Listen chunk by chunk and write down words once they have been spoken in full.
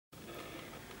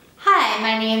Hi,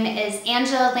 my name is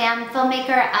Angela Lamb,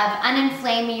 filmmaker of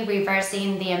Un-Inflame,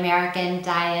 Reversing the American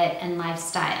Diet and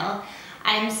Lifestyle.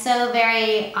 I'm so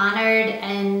very honored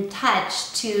and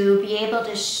touched to be able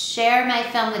to share my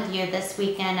film with you this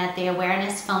weekend at the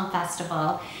Awareness Film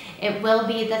Festival. It will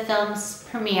be the film's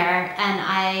premiere, and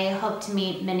I hope to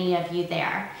meet many of you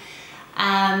there.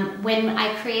 When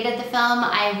I created the film,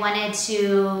 I wanted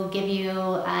to give you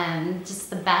just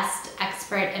the best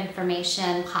expert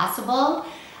information possible.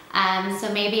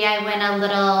 So maybe I went a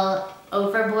little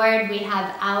overboard. We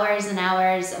have hours and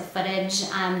hours of footage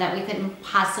that we couldn't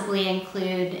possibly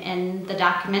include in the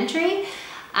documentary.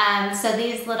 So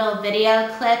these little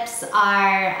video clips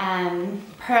are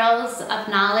pearls of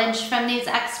knowledge from these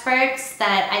experts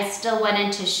that I still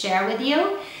wanted to share with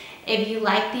you. If you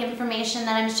like the information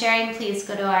that I'm sharing, please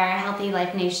go to our Healthy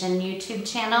Life Nation YouTube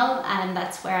channel.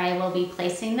 That's where I will be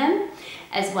placing them,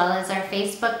 as well as our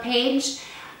Facebook page.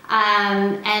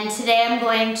 And today I'm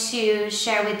going to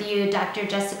share with you Dr.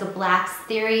 Jessica Black's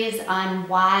theories on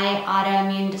why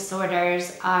autoimmune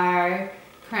disorders are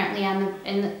currently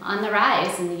on the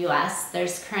rise in the US.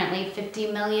 There's currently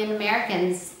 50 million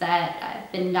Americans that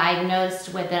have been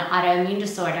diagnosed with an autoimmune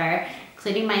disorder,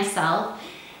 including myself.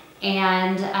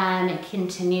 And it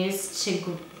continues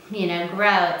to grow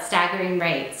at staggering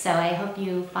rates. So I hope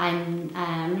you find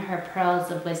her pearls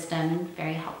of wisdom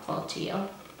very helpful to you.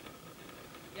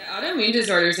 Yeah, autoimmune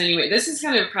disorders anyway, this is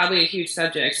kind of probably a huge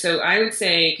subject. So I would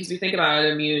say, because we think about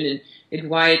autoimmune and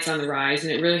why it's on the rise,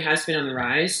 and it really has been on the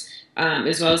rise,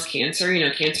 as well as cancer.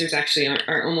 Cancers actually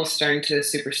are almost starting to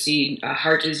supersede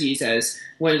heart disease as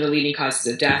one of the leading causes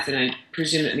of death, and I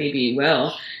presume it maybe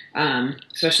will.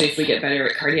 Especially if we get better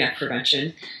at cardiac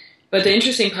prevention. But the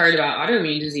interesting part about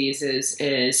autoimmune diseases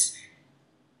is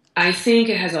I think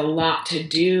it has a lot to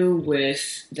do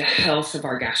with the health of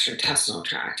our gastrointestinal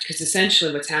tract, because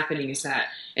essentially what's happening is that,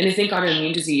 and I think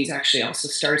autoimmune disease actually also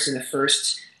starts in the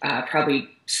first probably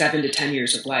 7 to 10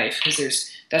 years of life,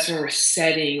 because that's when we're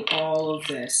setting all of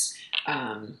this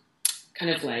kind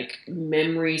of like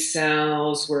memory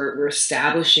cells. We're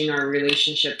establishing our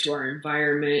relationship to our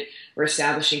environment. We're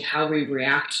establishing how we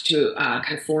react to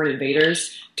kind of foreign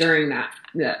invaders during that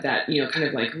kind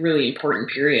of like really important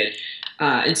period.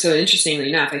 And so interestingly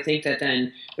enough, I think that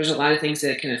then there's a lot of things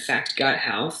that can affect gut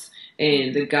health.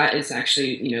 And the gut is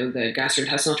actually, the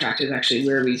gastrointestinal tract is actually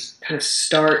where we kind of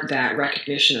start that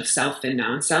recognition of self and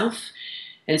non-self.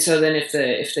 And so then if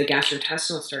the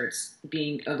gastrointestinal starts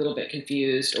being a little bit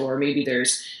confused, or maybe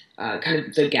there's kind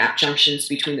of the gap junctions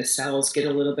between the cells get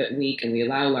a little bit weak and we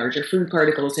allow larger food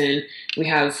particles in, we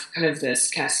have kind of this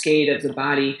cascade of the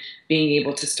body being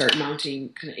able to start mounting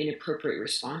kind of inappropriate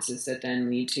responses that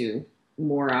then lead to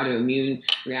more autoimmune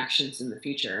reactions in the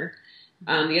future.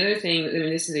 The other thing,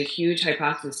 this is a huge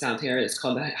hypothesis out there. It's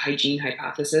called the hygiene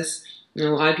hypothesis. And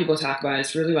a lot of people talk about it.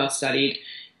 It's really well studied.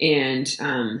 And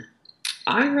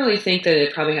I really think that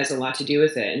it probably has a lot to do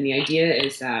with it. And the idea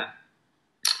is that,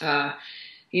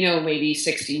 maybe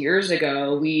 60 years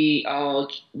ago, we all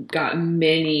got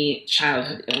many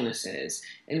childhood illnesses.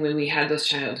 And when we had those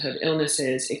childhood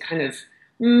illnesses, it kind of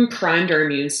primed our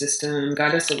immune system,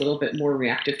 got us a little bit more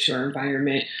reactive to our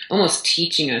environment, almost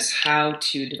teaching us how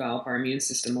to develop our immune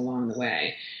system along the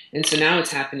way. And so now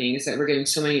what's happening is that we're getting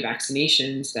so many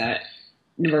vaccinations that,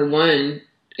 number one,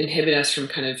 inhibit us from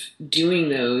kind of doing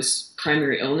those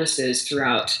primary illnesses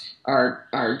throughout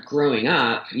our growing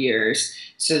up years,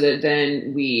 so that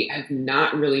then we have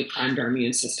not really primed our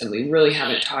immune system. We really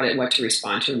haven't taught it what to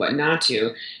respond to and what not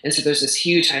to. And so there's this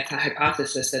huge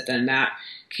hypothesis that then that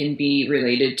can be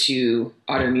related to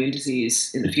autoimmune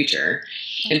disease in the future,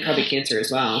 and probably cancer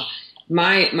as well.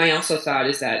 My also thought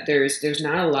is that there's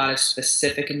not a lot of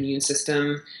specific immune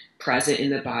system present in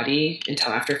the body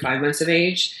until after 5 months of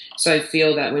age. So I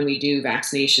feel that when we do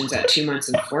vaccinations at 2 months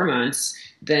and 4 months,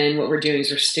 then what we're doing is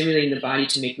we're stimulating the body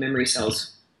to make memory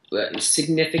cells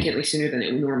significantly sooner than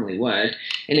it normally would.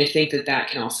 And I think that that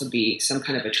can also be some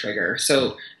kind of a trigger.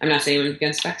 So I'm not saying I'm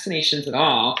against vaccinations at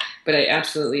all, but I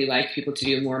absolutely like people to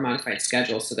do a more modified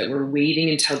schedule so that we're waiting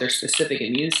until their specific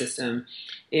immune system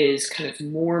is kind of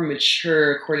more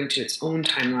mature according to its own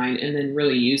timeline, and then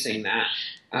really using that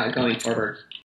going forward.